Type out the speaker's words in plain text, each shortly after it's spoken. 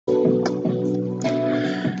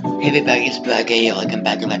Hey everybody, it's Blackie. Welcome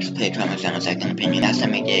back to Let's Play Trauma Channel Second Opinion. Last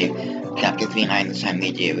time we did Chapter 3-9, this time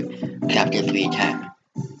we do Chapter 3-10.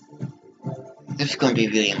 This is going to be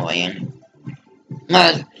really annoying.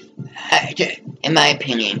 Well, in my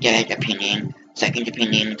opinion, direct opinion, second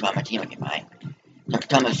opinion, Trauma Team, okay, fine.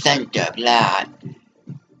 Trauma Center, blah.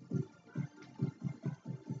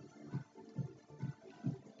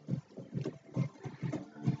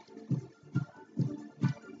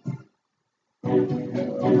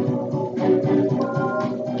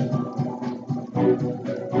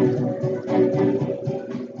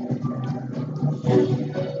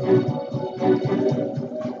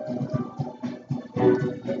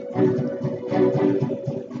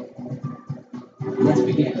 Let's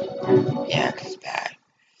begin. Yeah, it's bad.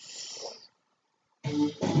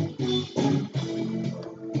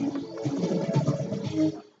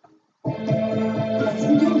 Let's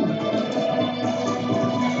begin.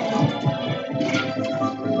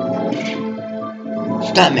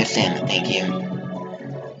 Stop missing, thank you.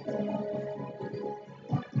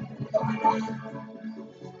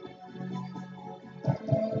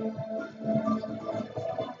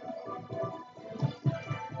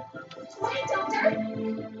 Morning, Doctor.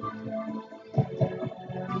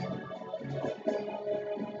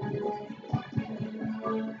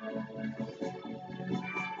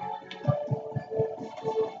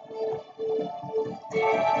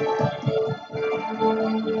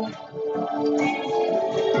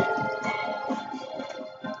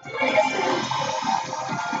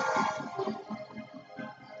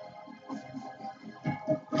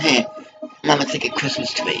 Hey, Mama's like a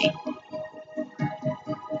Christmas tree.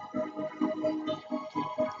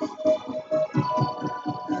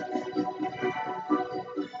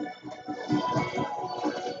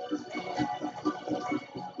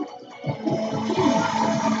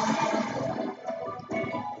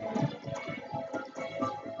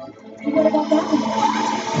 What about that one?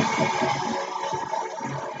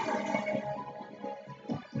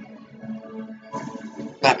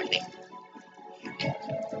 Grab the thing.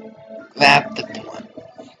 Grab the one.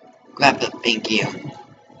 Grab the, thank you.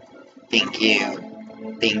 Thank you.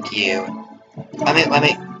 Thank you. Let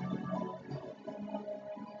me.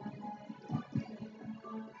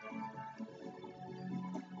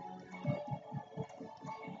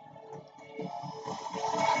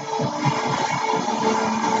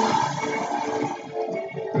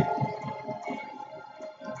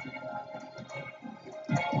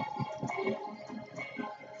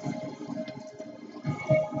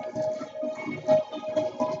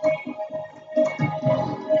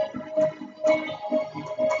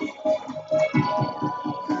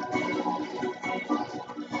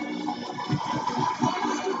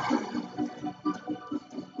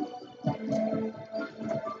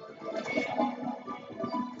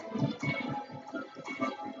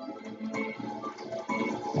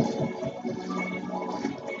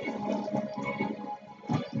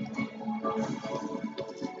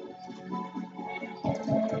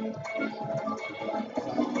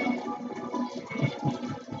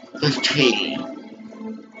 This tree.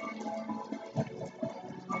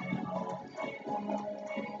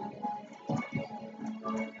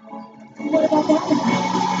 What about that one?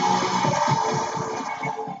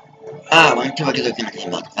 Ah, one two are looking at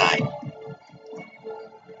him outside.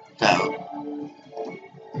 So,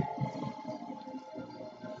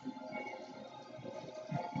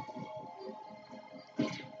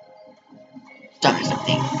 tell me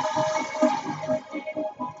something.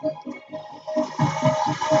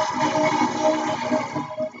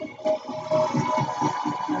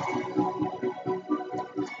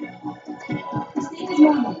 The snake is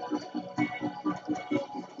normal.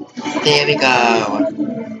 There we go.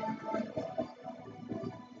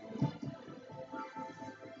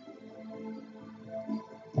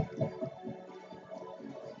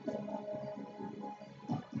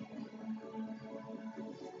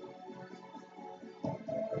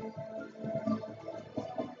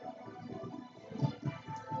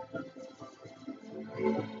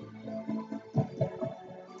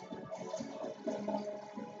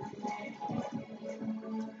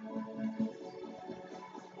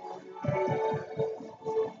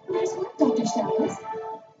 Nice work, Dr. Styles.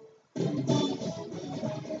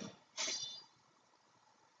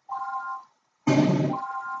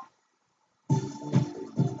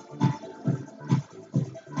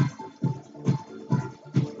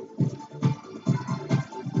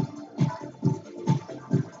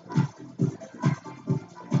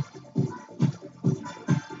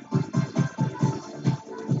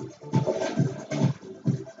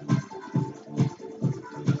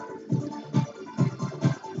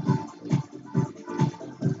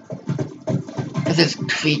 This is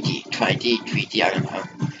treaty, I don't know.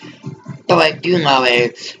 But I do know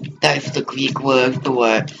that's the Greek word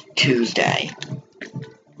for Tuesday.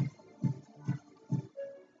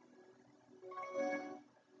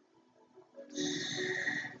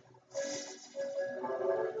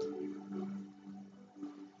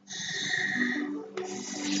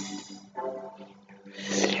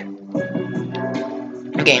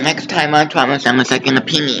 Okay, next time on Thomas and the Second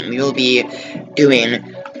Opinion, we will be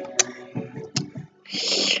doing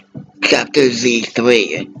Chapter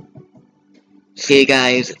Z3. See you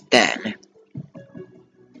guys then.